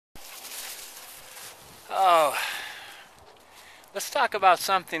Oh, let's talk about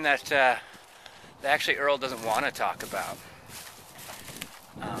something that actually Earl doesn't want to talk about.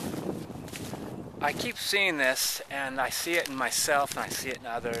 I keep seeing this, and I see it in myself, and I see it in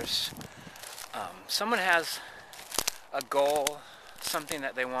others. Someone has a goal, something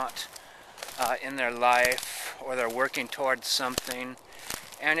that they want in their life, or they're working towards something,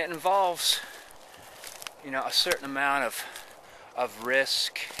 and it involves, a certain amount of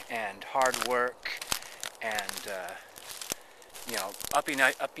risk and hard work, and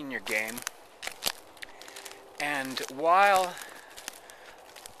upping your game. And while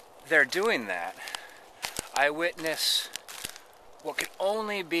they're doing that, I witness what could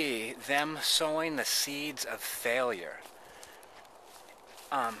only be them sowing the seeds of failure.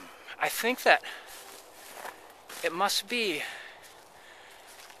 I think that it must be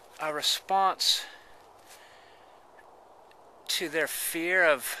a response to their fear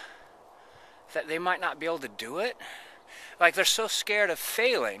of that they might not be able to do it. Like they're so scared of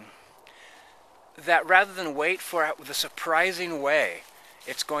failing that rather than wait for the surprising way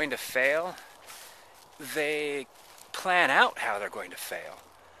it's going to fail, they plan out how they're going to fail.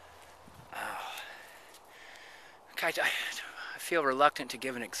 I feel reluctant to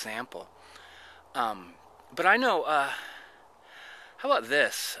give an example. But I know, how about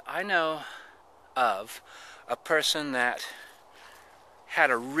this? I know of a person that had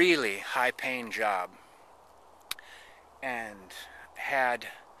a really high-paying job and had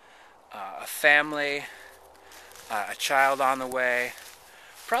a family, a child on the way,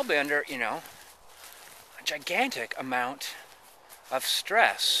 probably under, a gigantic amount of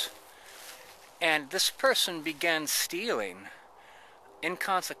stress. And this person began stealing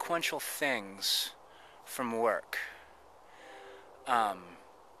inconsequential things from work.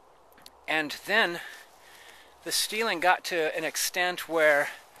 And then the stealing got to an extent where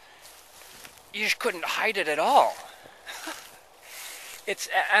you just couldn't hide it at all.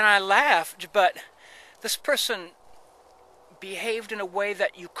 And I laughed, but this person behaved in a way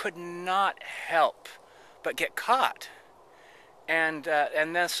that you could not help but get caught, and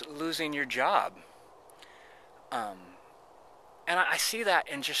thus losing your job. And I see that,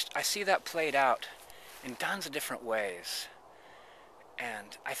 I see that played out in tons of different ways.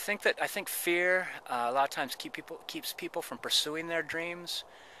 And I think fear a lot of times keeps people from pursuing their dreams,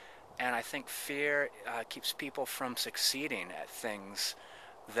 and I think fear keeps people from succeeding at things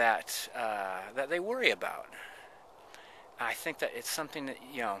that they worry about. I think that it's something that,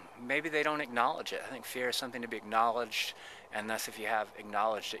 maybe they don't acknowledge it. I think fear is something to be acknowledged, and thus if you have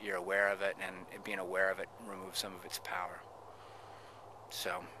acknowledged it, you're aware of it, and being aware of it removes some of its power.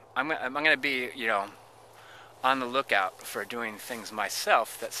 So I'm going to be, on the lookout for doing things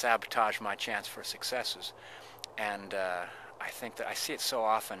myself that sabotage my chance for successes. And I think that I see it so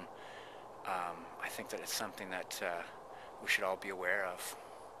often. I think that it's something that we should all be aware of.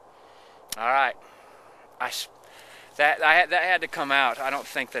 All right. That had to come out. I don't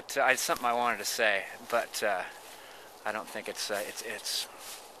think that it's something I wanted to say, but I don't think it's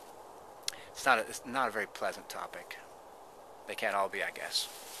not a very pleasant topic. They can't all be, I guess.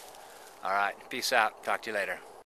 All right. Peace out. Talk to you later.